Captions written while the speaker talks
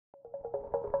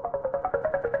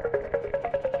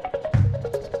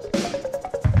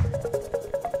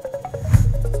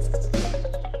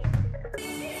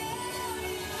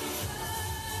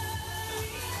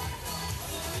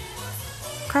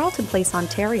Carleton Place,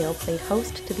 Ontario played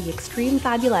host to the Extreme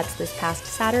Fabulettes this past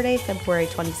Saturday, February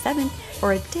 27th,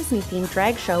 for a Disney-themed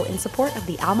drag show in support of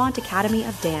the Almonte Academy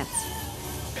of Dance.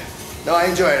 No, I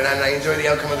enjoy it, and I enjoy the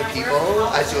outcome of the people.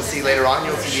 As you'll see later on,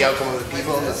 you'll see the outcome of the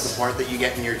people and the support that you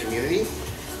get in your community.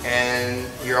 And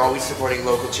you're always supporting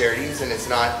local charities, and it's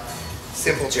not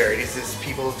simple charities. It's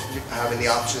people having the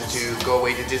option to go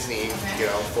away to Disney. You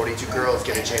know, 42 girls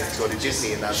get a chance to go to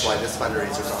Disney, and that's why this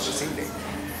fundraiser is on this evening.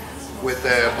 With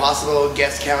a possible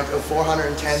guest count of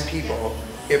 410 people,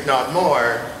 if not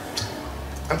more,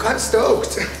 I'm kind of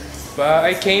stoked. But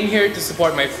I came here to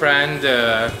support my friend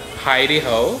Heidi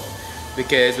Ho,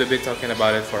 because we've been talking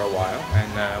about it for a while,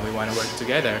 and we want to work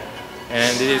together.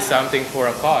 And it is something for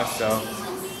a cause, so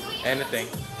anything.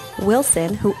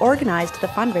 Wilson, who organized the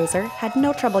fundraiser, had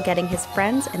no trouble getting his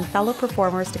friends and fellow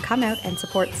performers to come out and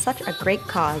support such a great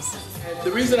cause.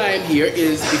 The reason I am here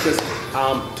is because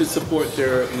to support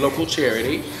their local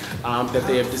charity that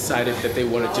they have decided that they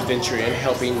wanted to venture in,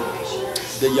 helping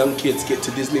the young kids get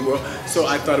to Disney World. So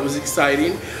I thought it was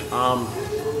exciting,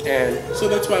 and so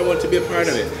that's why I wanted to be a part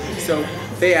of it. So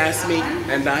they asked me,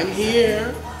 and I'm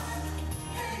here.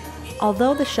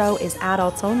 Although the show is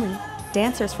adults only,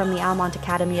 dancers from the Almonte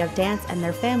Academy of Dance and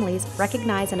their families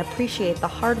recognize and appreciate the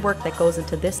hard work that goes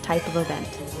into this type of event.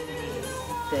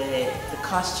 The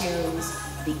costumes,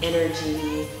 the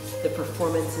energy, the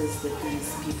performances that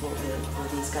these people,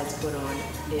 these guys put on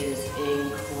is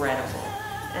incredible.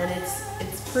 And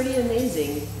it's pretty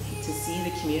amazing to see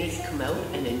the community come out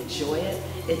and enjoy it.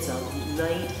 It's a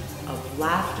night of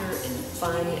laughter and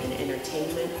fun and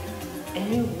entertainment,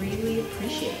 and you really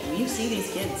appreciate it. When you see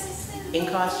these kids in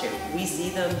costume, we see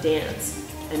them dance,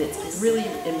 and it's really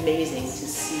amazing to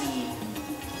see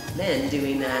men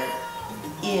doing that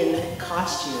in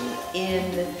costume,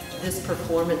 in this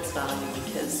performance value,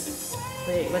 because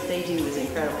what they do is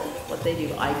incredible. What they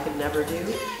do, I could never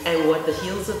do, and what the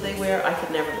heels that they wear, I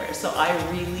could never wear. So I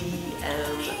really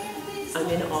I'm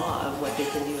in awe of what they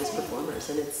can do as performers,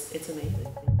 and it's amazing.